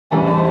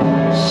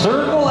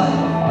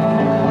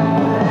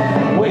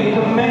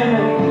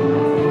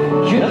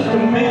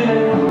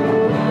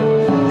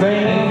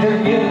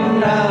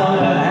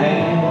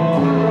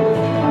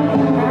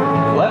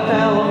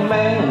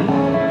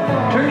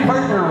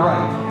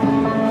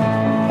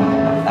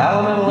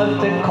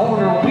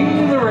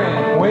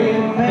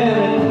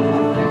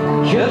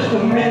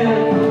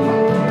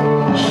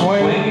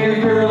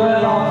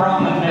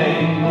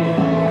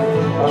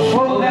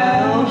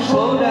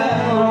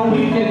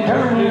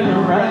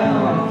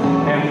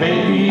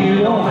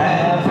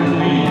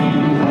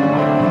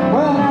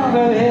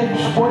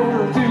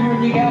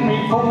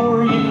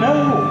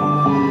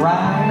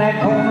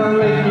that corner,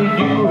 lady,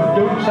 do a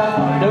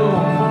do-side-do.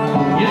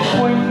 You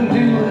swing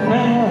to the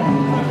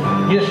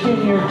man, you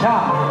skin your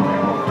top.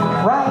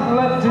 Right and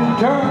left to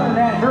turn,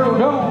 that girl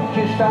don't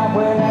you stop.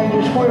 Well, now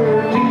you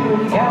square two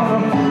and count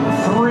them,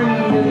 three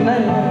and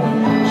then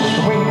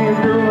swing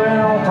your girl in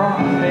on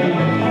promenade.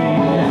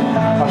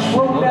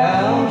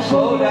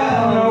 Slow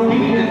down, or we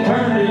can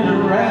turn it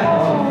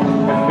around,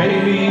 and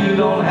baby, you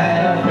don't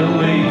have to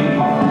leave.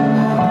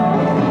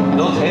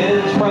 Those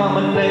heads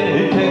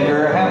promenade, take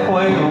her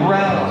halfway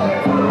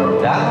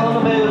around, down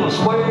the middle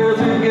square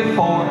through get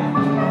four,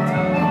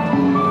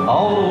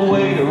 all the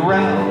way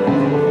around,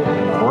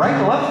 right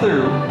and left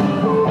through,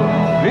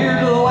 veer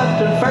to the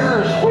left and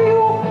Ferris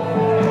wheel,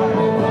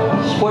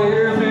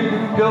 square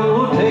through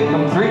go, take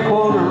them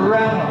three-quarter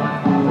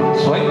round,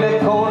 swing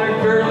that corner,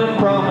 girl, and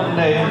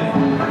promenade.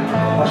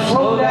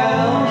 Slow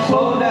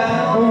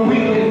down, we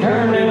can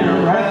turn it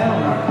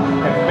around,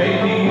 and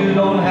baby, you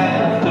don't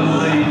have to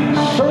leave.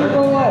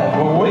 Circle left,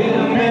 well, wait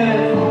a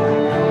minute,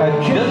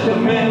 just a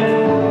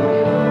minute,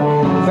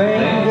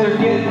 things are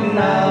getting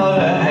out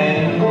of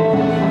hand.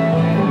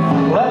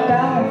 Left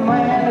alley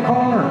man in the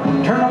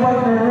corner, turn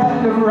over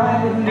right to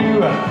right and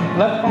do a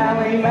left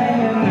alley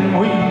man and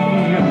we.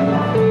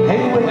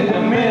 Hey, wait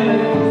a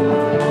minute,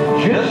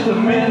 just a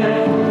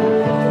minute,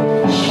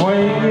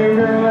 swing your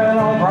girl out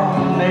on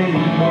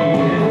promenade.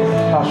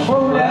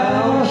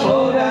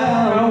 Slow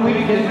down, we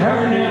can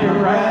turn it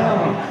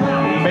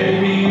around,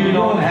 baby, you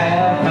don't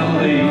have to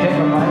leave.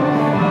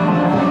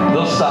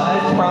 The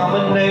sides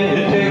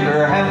promenade, take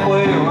her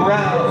halfway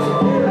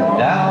around,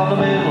 down the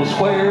middle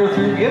square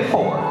through get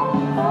four,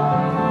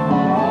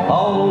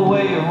 all the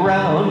way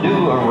around,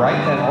 do a right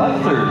and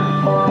left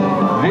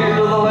through, veer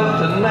to the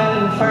left and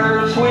then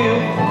Ferris wheel,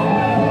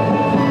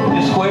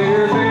 you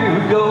square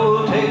through,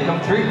 go, take them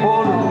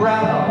three-quarter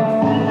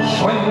round,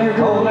 swing your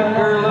corner,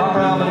 girl, and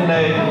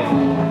promenade.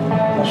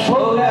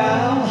 Slow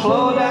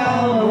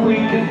down, we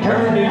can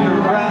turn it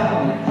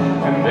around,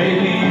 and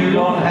baby, you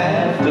don't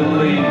have to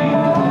leave.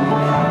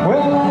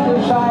 Well, on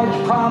the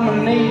sides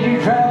promenade,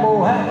 you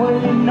travel halfway,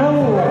 you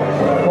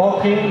know,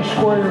 walk in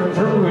square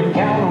through and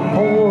count them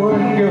four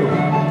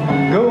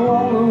and go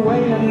all the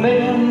way and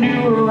then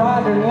do a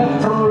right and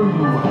left through.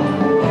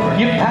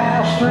 You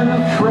pass through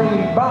the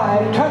trade by,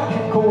 touch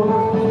a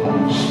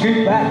quarter,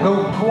 scoot back,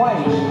 go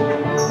twice.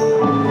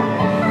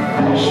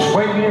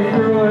 Swing your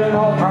girl in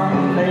all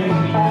promenade.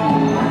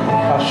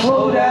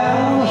 Slow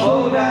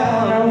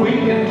down, we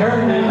can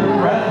turn it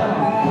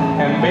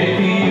around, and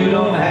baby, you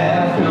don't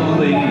have to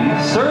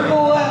leave.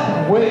 Circle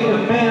out, wait a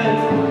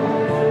minute,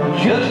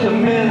 just a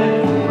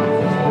minute,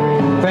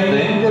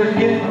 things are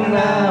getting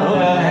out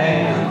of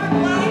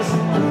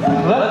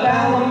hand. Left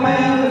down the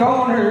man in the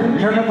corner,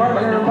 turn the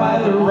partner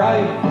by the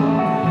right,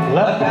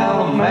 left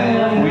down the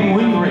man,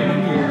 we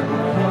ring.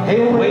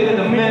 Hey, wait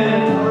a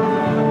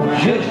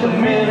minute, just a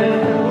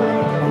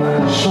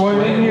minute,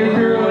 swing your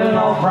girl in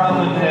all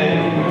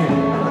promenade.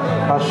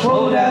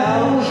 Slow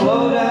down,